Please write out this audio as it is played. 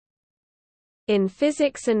In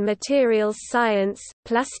physics and materials science,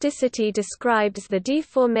 plasticity describes the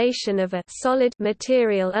deformation of a solid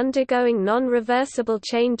material undergoing non-reversible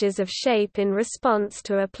changes of shape in response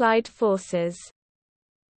to applied forces.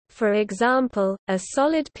 For example, a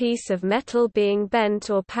solid piece of metal being bent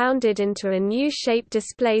or pounded into a new shape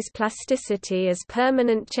displays plasticity as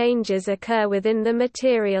permanent changes occur within the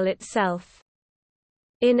material itself.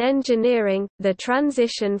 In engineering, the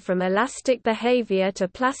transition from elastic behavior to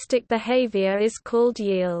plastic behavior is called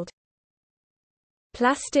yield.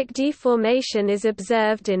 Plastic deformation is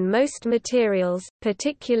observed in most materials,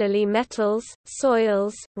 particularly metals,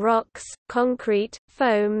 soils, rocks, concrete,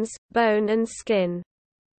 foams, bone and skin.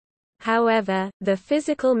 However, the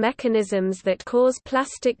physical mechanisms that cause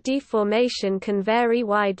plastic deformation can vary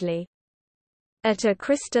widely. At a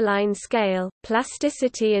crystalline scale,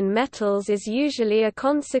 plasticity in metals is usually a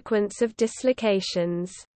consequence of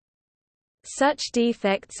dislocations. Such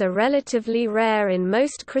defects are relatively rare in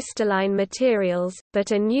most crystalline materials,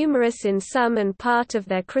 but are numerous in some and part of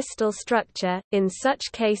their crystal structure. In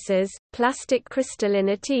such cases, plastic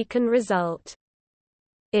crystallinity can result.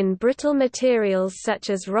 In brittle materials such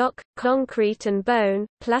as rock, concrete and bone,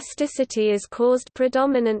 plasticity is caused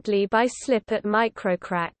predominantly by slip at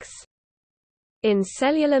microcracks. In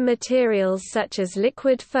cellular materials such as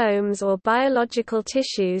liquid foams or biological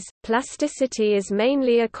tissues, plasticity is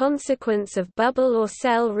mainly a consequence of bubble or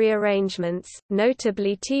cell rearrangements,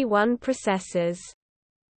 notably T1 processes.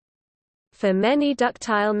 For many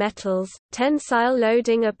ductile metals, tensile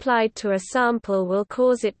loading applied to a sample will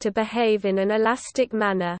cause it to behave in an elastic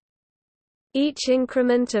manner. Each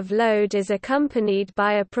increment of load is accompanied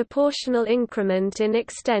by a proportional increment in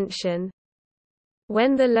extension.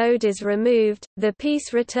 When the load is removed, the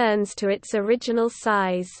piece returns to its original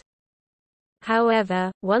size.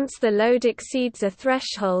 However, once the load exceeds a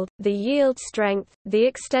threshold, the yield strength, the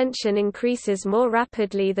extension increases more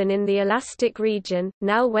rapidly than in the elastic region.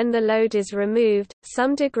 Now when the load is removed,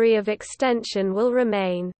 some degree of extension will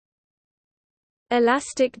remain.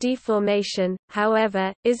 Elastic deformation,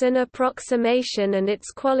 however, is an approximation and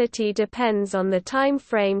its quality depends on the time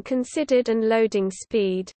frame considered and loading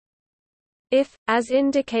speed. If, as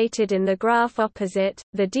indicated in the graph opposite,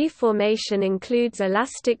 the deformation includes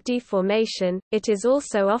elastic deformation, it is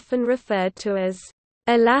also often referred to as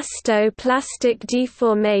elastoplastic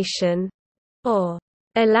deformation or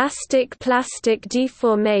elastic plastic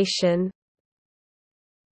deformation.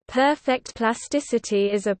 Perfect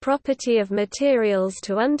plasticity is a property of materials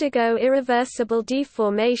to undergo irreversible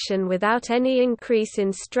deformation without any increase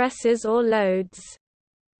in stresses or loads.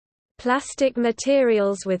 Plastic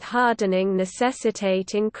materials with hardening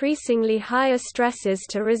necessitate increasingly higher stresses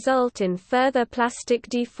to result in further plastic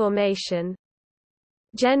deformation.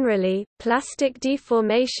 Generally, plastic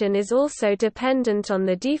deformation is also dependent on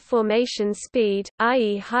the deformation speed,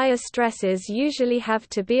 i.e. higher stresses usually have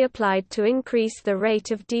to be applied to increase the rate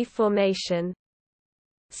of deformation.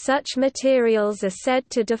 Such materials are said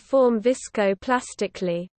to deform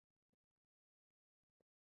viscoplastically.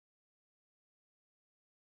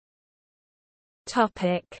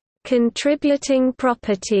 Contributing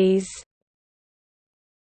properties.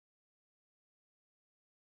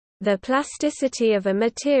 The plasticity of a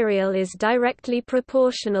material is directly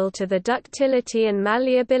proportional to the ductility and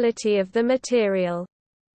malleability of the material.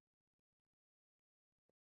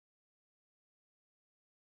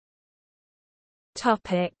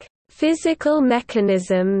 Physical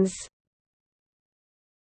mechanisms.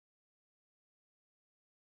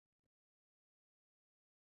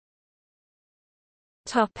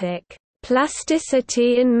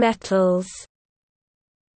 Plasticity in metals.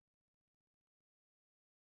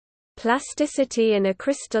 Plasticity in a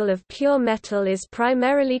crystal of pure metal is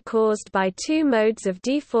primarily caused by two modes of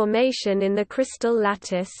deformation in the crystal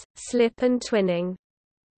lattice, slip and twinning.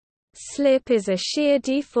 Slip is a shear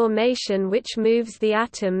deformation which moves the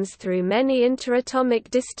atoms through many interatomic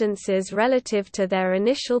distances relative to their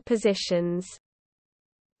initial positions.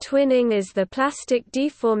 Twinning is the plastic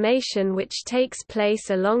deformation which takes place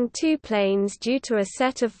along two planes due to a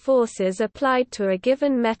set of forces applied to a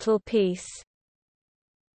given metal piece.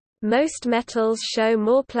 Most metals show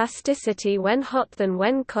more plasticity when hot than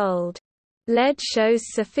when cold. Lead shows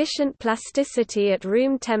sufficient plasticity at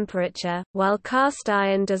room temperature, while cast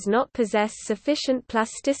iron does not possess sufficient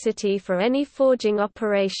plasticity for any forging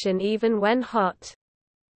operation even when hot.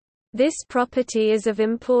 This property is of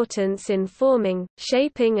importance in forming,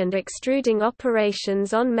 shaping and extruding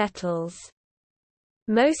operations on metals.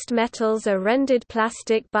 Most metals are rendered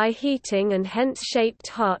plastic by heating and hence shaped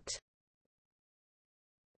hot.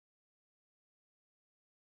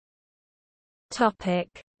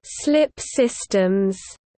 Slip systems.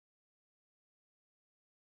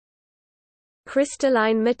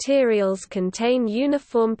 Crystalline materials contain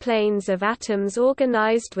uniform planes of atoms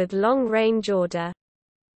organized with long-range order.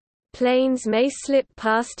 Planes may slip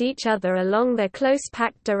past each other along their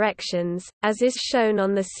close-packed directions, as is shown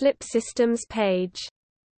on the slip systems page.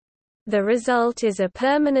 The result is a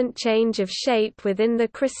permanent change of shape within the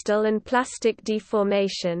crystal and plastic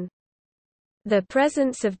deformation. The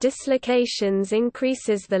presence of dislocations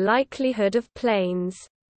increases the likelihood of planes.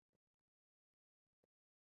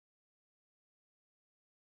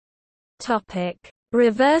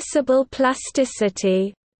 Reversible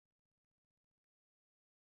plasticity.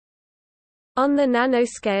 On the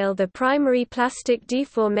nanoscale, the primary plastic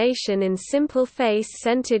deformation in simple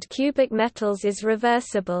face-centered cubic metals is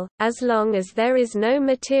reversible, as long as there is no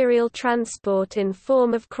material transport in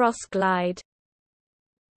form of cross-glide.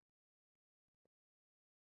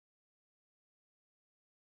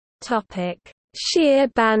 Shear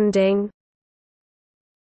banding.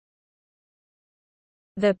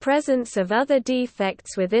 The presence of other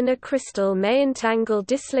defects within a crystal may entangle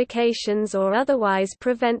dislocations or otherwise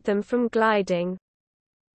prevent them from gliding.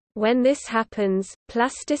 When this happens,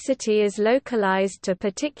 plasticity is localized to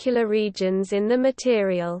particular regions in the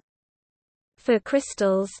material. For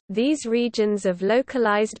crystals, these regions of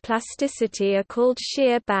localized plasticity are called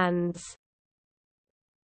shear bands.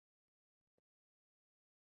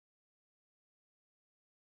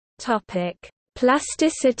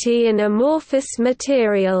 Plasticity in amorphous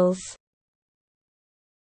materials.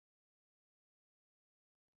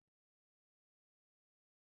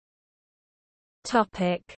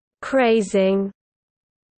 Crazing.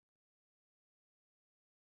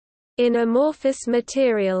 In amorphous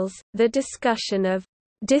materials, the discussion of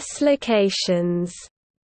dislocations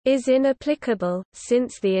is inapplicable,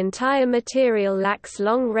 since the entire material lacks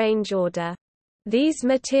long-range order. These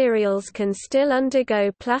materials can still undergo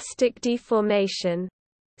plastic deformation.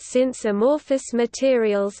 Since amorphous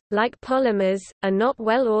materials, like polymers, are not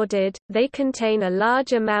well ordered, they contain a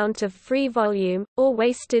large amount of free volume, or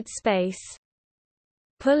wasted space.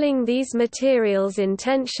 Pulling these materials in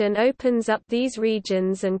tension opens up these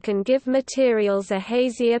regions and can give materials a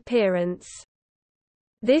hazy appearance.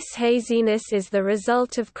 This haziness is the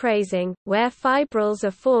result of crazing, where fibrils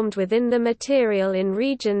are formed within the material in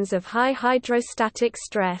regions of high hydrostatic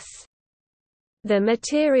stress. The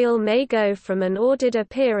material may go from an ordered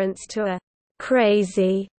appearance to a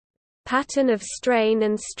crazy pattern of strain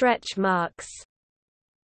and stretch marks.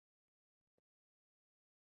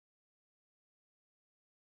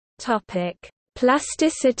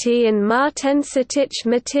 Plasticity in martensitic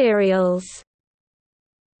materials.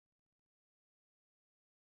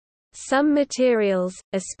 Some materials,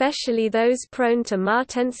 especially those prone to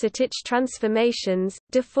martensitic transformations,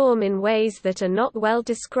 deform in ways that are not well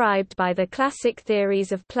described by the classic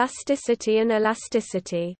theories of plasticity and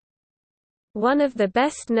elasticity. One of the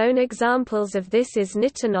best-known examples of this is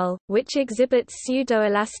nitinol, which exhibits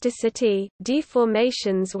pseudoelasticity,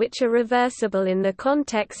 deformations which are reversible in the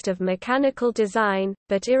context of mechanical design,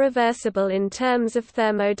 but irreversible in terms of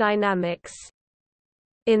thermodynamics.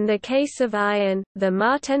 In the case of iron, the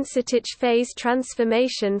martensitic phase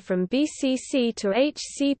transformation from BCC to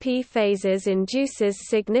HCP phases induces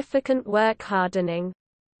significant work hardening.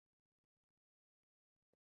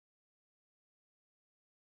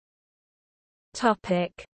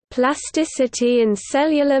 Plasticity in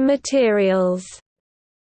cellular materials.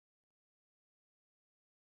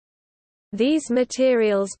 These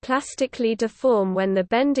materials plastically deform when the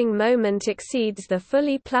bending moment exceeds the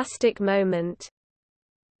fully plastic moment.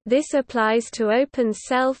 This applies to open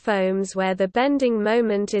cell foams where the bending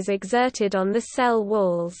moment is exerted on the cell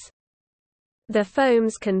walls. The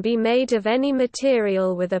foams can be made of any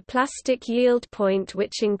material with a plastic yield point,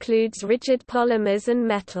 which includes rigid polymers and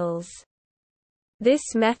metals. This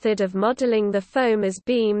method of modeling the foam as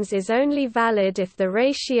beams is only valid if the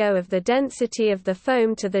ratio of the density of the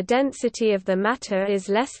foam to the density of the matter is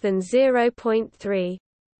less than 0.3.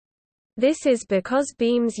 This is because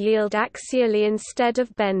beams yield axially instead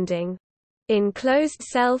of bending. In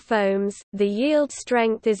closed-cell foams, the yield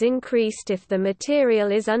strength is increased if the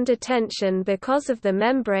material is under tension because of the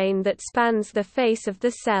membrane that spans the face of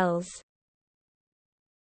the cells.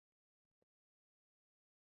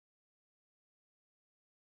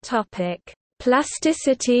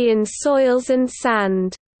 Plasticity in soils and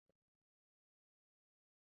sand.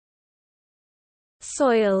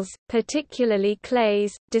 Soils, particularly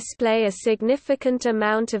clays, display a significant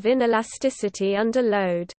amount of inelasticity under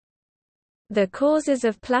load. The causes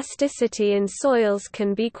of plasticity in soils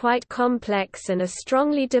can be quite complex and are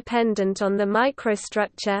strongly dependent on the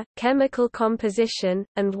microstructure, chemical composition,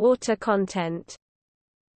 and water content.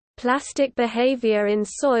 Plastic behavior in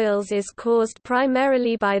soils is caused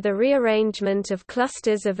primarily by the rearrangement of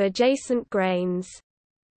clusters of adjacent grains.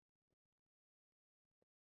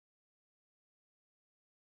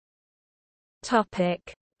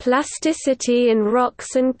 Topic: Plasticity in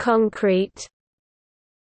rocks and concrete.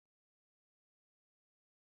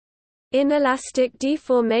 Inelastic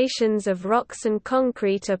deformations of rocks and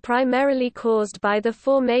concrete are primarily caused by the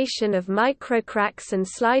formation of microcracks and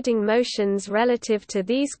sliding motions relative to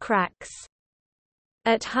these cracks.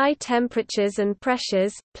 At high temperatures and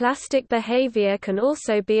pressures, plastic behavior can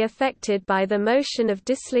also be affected by the motion of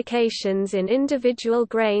dislocations in individual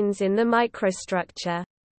grains in the microstructure.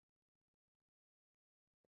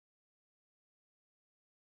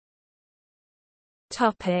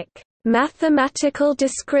 Topic: Mathematical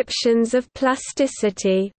descriptions of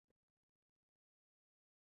plasticity.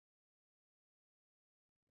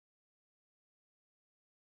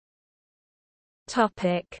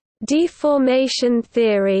 Topic: Deformation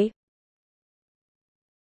theory.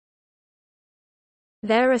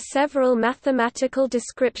 There are several mathematical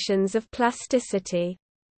descriptions of plasticity.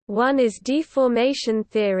 One is deformation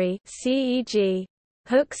theory, c.e.g.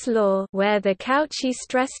 Hooke's law, where the Cauchy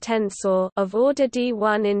stress tensor of order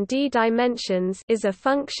d1 in d dimensions is a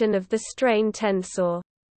function of the strain tensor.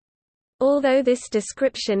 Although this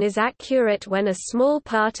description is accurate when a small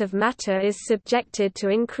part of matter is subjected to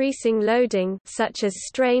increasing loading such as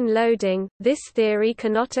strain loading, this theory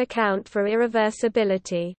cannot account for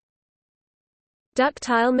irreversibility.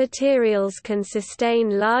 Ductile materials can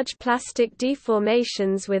sustain large plastic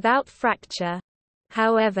deformations without fracture.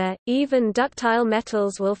 However, even ductile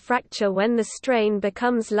metals will fracture when the strain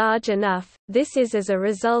becomes large enough. This is as a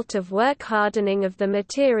result of work hardening of the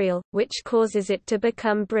material, which causes it to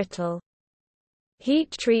become brittle. Heat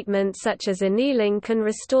treatment such as annealing can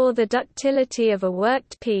restore the ductility of a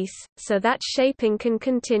worked piece, so that shaping can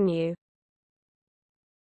continue.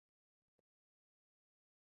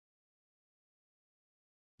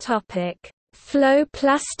 Flow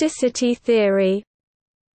plasticity theory.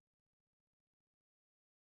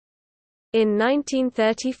 In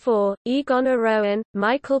 1934, Egon Arowan,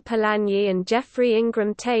 Michael Polanyi and Jeffrey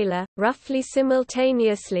Ingram Taylor, roughly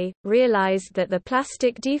simultaneously, realized that the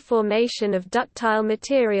plastic deformation of ductile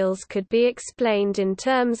materials could be explained in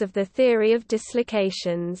terms of the theory of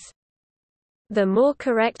dislocations. The more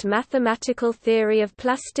correct mathematical theory of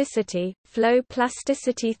plasticity, flow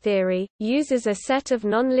plasticity theory, uses a set of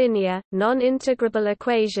nonlinear, non-integrable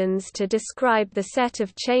equations to describe the set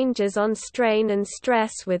of changes on strain and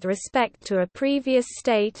stress with respect to a previous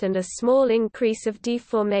state and a small increase of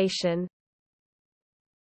deformation.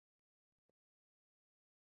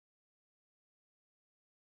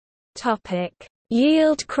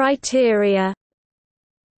 Yield criteria.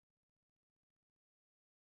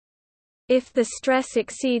 If the stress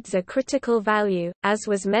exceeds a critical value, as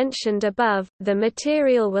was mentioned above, the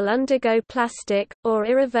material will undergo plastic, or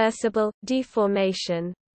irreversible,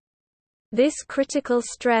 deformation. This critical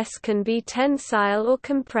stress can be tensile or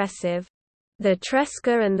compressive. The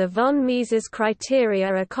Tresca and the von Mises criteria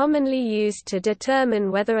are commonly used to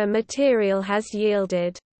determine whether a material has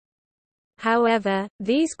yielded. However,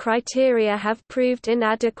 these criteria have proved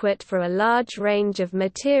inadequate for a large range of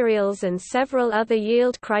materials, and several other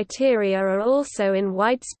yield criteria are also in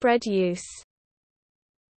widespread use.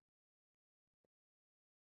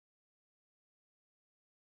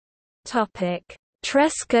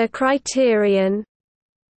 Tresca criterion.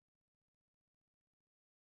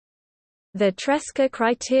 The Tresca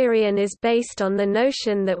criterion is based on the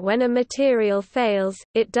notion that when a material fails,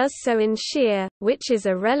 it does so in shear, which is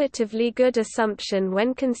a relatively good assumption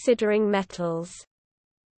when considering metals.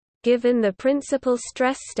 Given the principal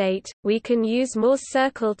stress state, we can use Moore's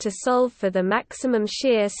circle to solve for the maximum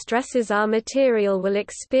shear stresses our material will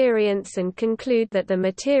experience and conclude that the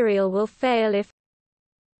material will fail if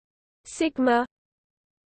sigma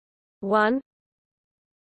 1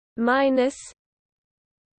 minus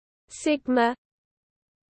sigma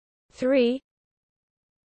 3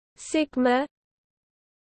 sigma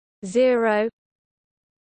 0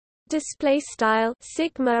 display style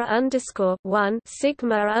sigma underscore 1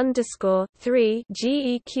 sigma underscore 3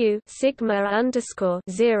 geq sigma underscore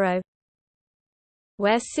 0,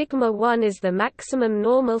 where sigma 1 is the maximum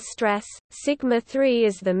normal stress, sigma 3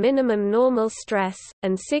 is the minimum normal stress,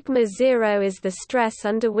 and sigma 0 is the stress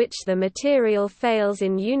under which the material fails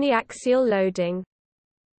in uniaxial loading.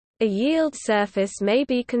 A yield surface may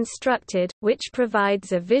be constructed, which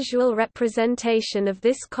provides a visual representation of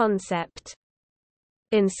this concept.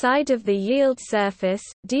 Inside of the yield surface,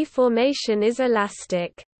 deformation is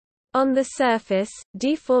elastic. On the surface,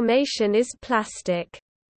 deformation is plastic.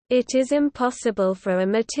 It is impossible for a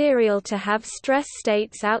material to have stress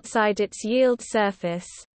states outside its yield surface.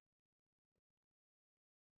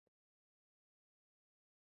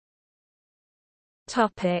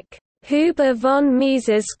 Huber von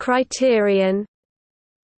Mises criterion.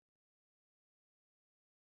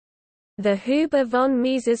 The Huber von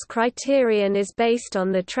Mises criterion is based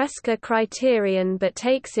on the Tresca criterion but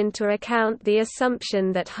takes into account the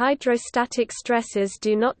assumption that hydrostatic stresses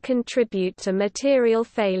do not contribute to material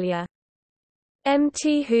failure. M.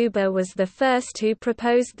 T. Huber was the first who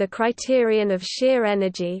proposed the criterion of shear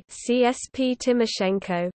energy. CSP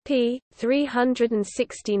Timoshenko, p.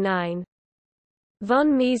 369.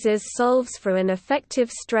 Von Mises solves for an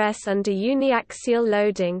effective stress under uniaxial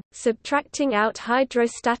loading, subtracting out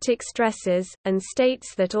hydrostatic stresses, and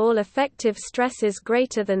states that all effective stresses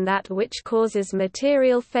greater than that which causes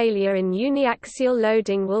material failure in uniaxial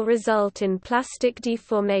loading will result in plastic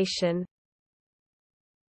deformation.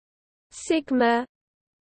 Sigma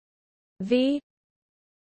V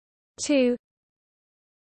 2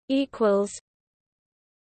 equals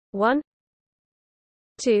 1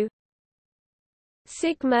 2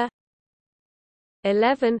 sigma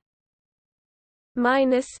 11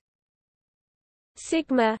 minus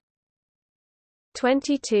sigma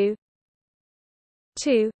 22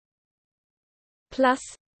 2 plus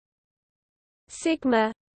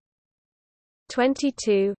sigma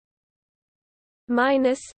 22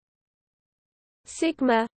 minus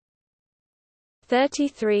sigma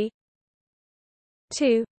 33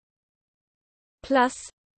 2 plus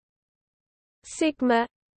sigma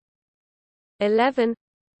 11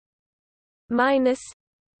 minus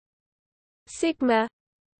sigma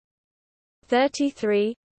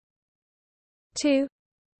 33 2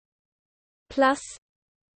 plus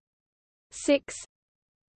 6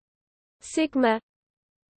 sigma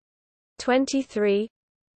 23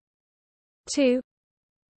 2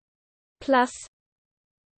 plus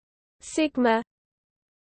sigma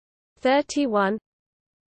 31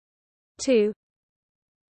 2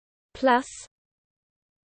 plus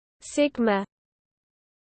sigma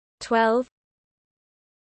 12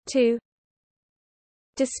 2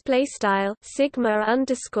 display style sigma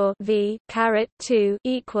underscore v caret 2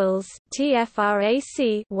 equals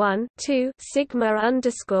tfrac 1 2 sigma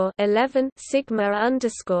underscore 11 sigma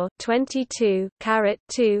underscore 22 caret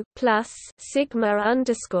 2 plus sigma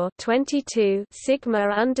underscore 22 sigma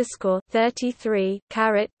underscore 33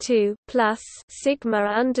 caret 2 plus sigma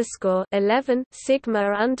underscore 11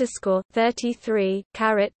 sigma underscore 33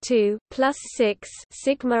 caret 2 plus 6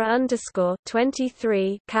 sigma underscore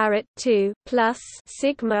 23 caret 2 plus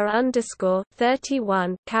sigma underscore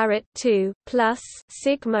 31 caret 2 plus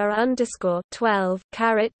sigma underscore 12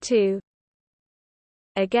 caret 2.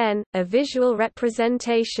 Again, a visual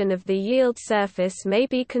representation of the yield surface may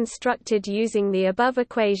be constructed using the above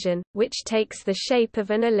equation, which takes the shape of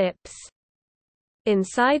an ellipse.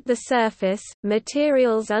 Inside the surface,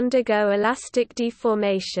 materials undergo elastic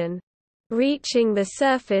deformation. Reaching the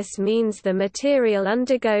surface means the material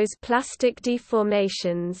undergoes plastic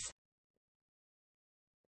deformations.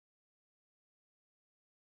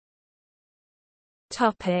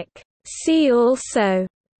 See also: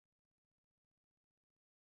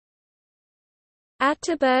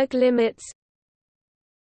 Atterberg limits,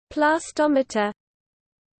 plastometer,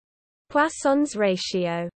 Poisson's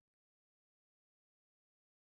ratio.